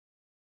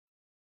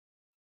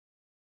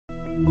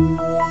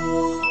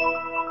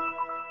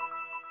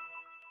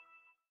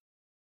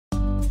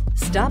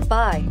Stop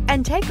by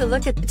and take a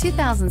look at the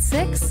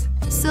 2006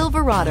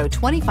 Silverado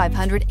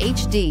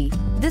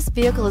 2500HD. This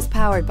vehicle is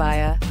powered by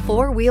a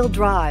 4-wheel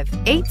drive,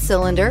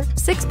 8-cylinder,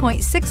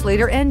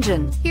 6.6-liter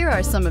engine. Here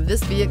are some of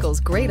this vehicle's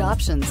great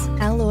options: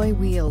 alloy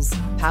wheels,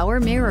 power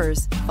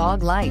mirrors,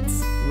 fog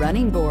lights,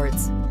 running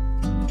boards.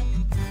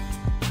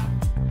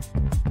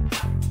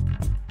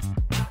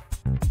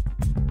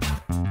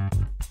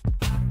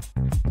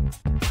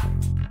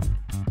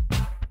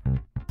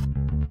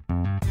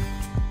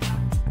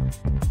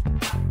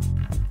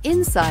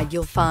 Inside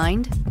you'll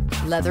find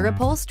leather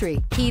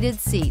upholstery, heated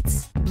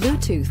seats,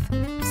 Bluetooth,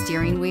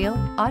 steering wheel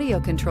audio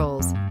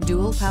controls,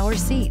 dual power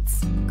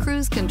seats,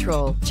 cruise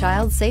control,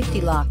 child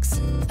safety locks,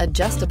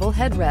 adjustable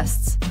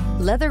headrests,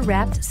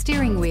 leather-wrapped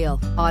steering wheel,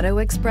 auto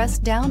express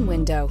down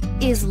window.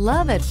 Is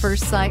love at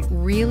first sight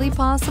really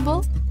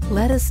possible?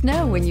 Let us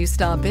know when you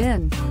stop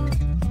in.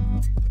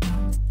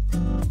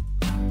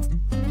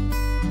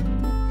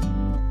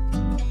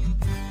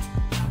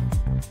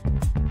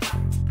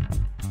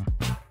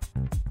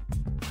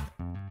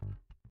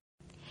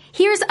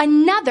 Here's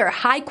another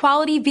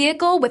high-quality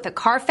vehicle with a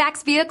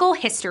Carfax Vehicle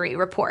History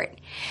Report.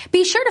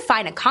 Be sure to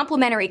find a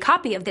complimentary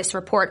copy of this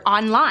report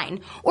online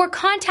or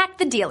contact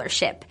the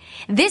dealership.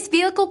 This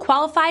vehicle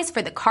qualifies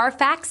for the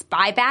Carfax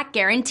Buyback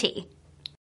Guarantee.